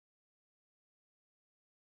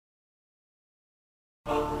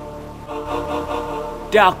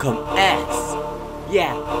Dalcolm X.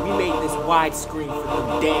 Yeah, we made this widescreen for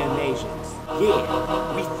them damn Asians.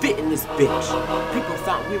 Yeah, we fit in this bitch. People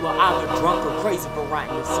thought we were either drunk or crazy for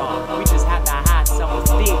writing this song. We just had that high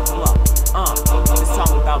self-esteem club. This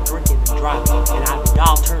song about drinking and driving. And either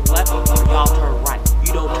y'all turn left or y'all turn right.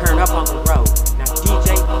 You don't turn up on the road. Now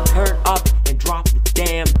DJ, turn up and drop the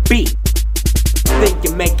damn beat. Think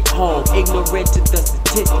you make it home, ignorant to the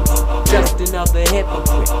statistics. Just another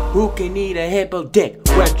hypocrite who can eat a hippo dick.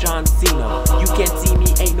 Where John Cena, you can't see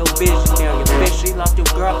me, ain't no visionary. You officially lost your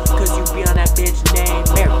girl, cause you be on that bitch named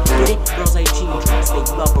Mary. Get it? Girls 18 drinks, they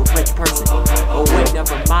love a rich person. Oh wait,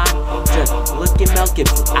 never mind, just look at Mel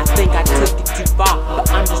Gibson. I think I took it too far,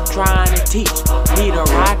 but I'm just trying to teach. Need a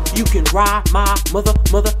ride? You can ride my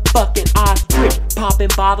motherfucking ostrich.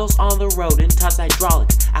 Popping bottles on the road and touch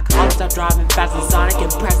hydraulics. I can't stop driving fast and Sonic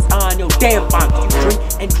and press on your damn phone. You drink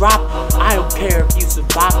and drop, I don't care if you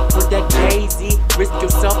survive. Put that Jay-Z, risk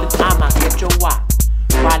yourself and I might get your wife.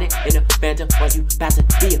 Ride it in a phantom while you pass it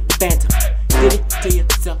be a phantom. Did it to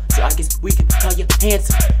yourself, so I guess we can call you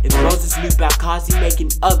handsome. If Moses knew about cause he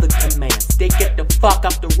making other commands, they get the fuck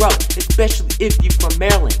off the road, especially if you from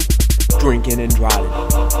Maryland. Drinking and driving,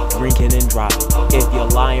 drinking and driving. If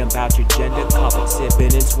you're lying about your gender color,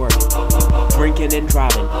 sipping and swerving. Drinking and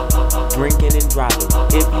driving, drinking and driving.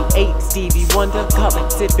 If you ate Stevie Wonder, color,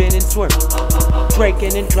 sipping and swerving.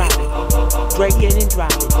 Drinking and driving, drinking and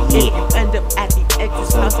driving. If you end up at the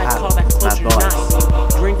exit house, I call that closure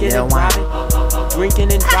nice. Drinking and driving,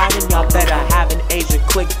 drinking and driving. Y'all better have an Asian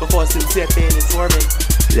click before some sipping and swerving.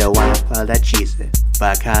 Lil Wine for the cheese,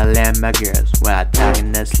 but calling my girls when I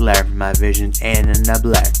talking a slur. My vision ain't in a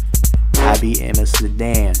blur. I be in a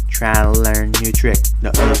sedan, trying to learn new trick. No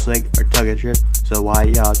other slick or tug a trip, so why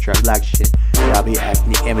y'all try black shit? Y'all be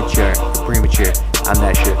acting immature or premature, I'm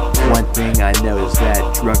not sure. One thing I know is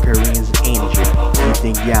that drunk Koreans ain't sure. You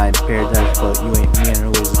think y'all in paradise, but you ain't me in a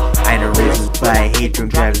wizard. I ain't a racist, but I hate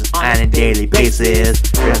drunk drivers on a daily basis.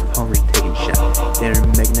 Rest hungry taking shots, then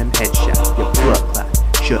making them headshots. Your blood clot.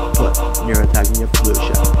 Shut put, never talking your flu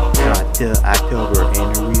shot. Not till October,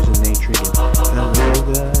 and the reason they drinking.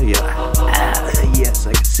 Yes,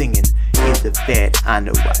 like singing. Hit the fed on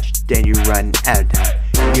the watch, then you running out of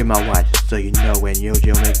time. Hear my watch, so you know when you're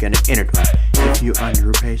making an intertwine. If you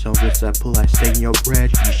underpay some wrist, I pull, I stake in your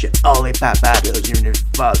bread. You should only pop bottles in the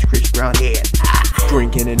false Chris Brown head.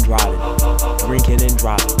 Drinking and driving, drinking and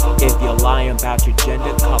driving. If you're lying about your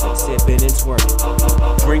gender color, sipping and swerving.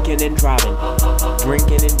 Drinking and driving,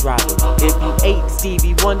 drinking and driving. If you ate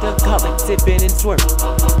Stevie Wonder, color, sipping and swerving.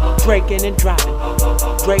 Drinking and driving,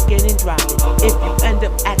 drinking and driving. If you end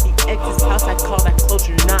up at the exit house, I call that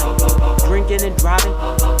closure night. Drinking and driving,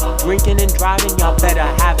 drinking and driving. Y'all better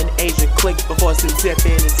have an Asian click before some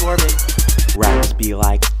sipping and swerving. Rappers be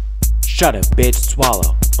like, shut up bitch,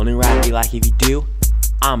 swallow. Only rap be like, if you do,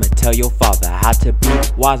 I'ma tell your father how to be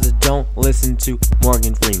wiser. Don't listen to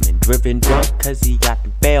Morgan Freeman. Driven drunk cause he got the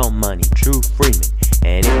bail money, true Freeman.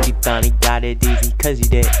 And if you thought he got it easy cause he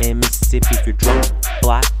did in Mississippi. If you're drunk,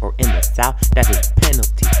 black, or in the South, that's his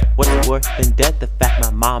penalty. What's worse than death? The fact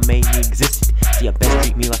my mom made me existed. See, I best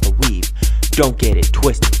treat me like a weave, don't get it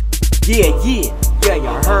twisted. Yeah, you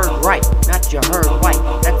heard right, not you heard white.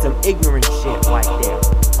 That's some ignorant shit right there.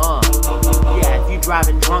 Yeah, if you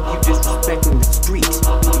driving drunk, you disrespecting the streets.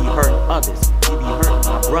 You be hurting others, you be hurting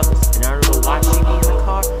my brothers. And I don't know why she be in the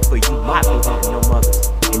car, but you might be hurting your mothers.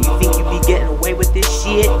 And you think you be getting away with this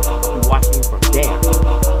shit? I'll be watching you from there,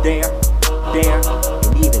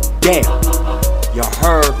 and even there. You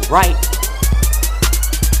heard right,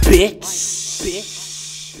 bitch.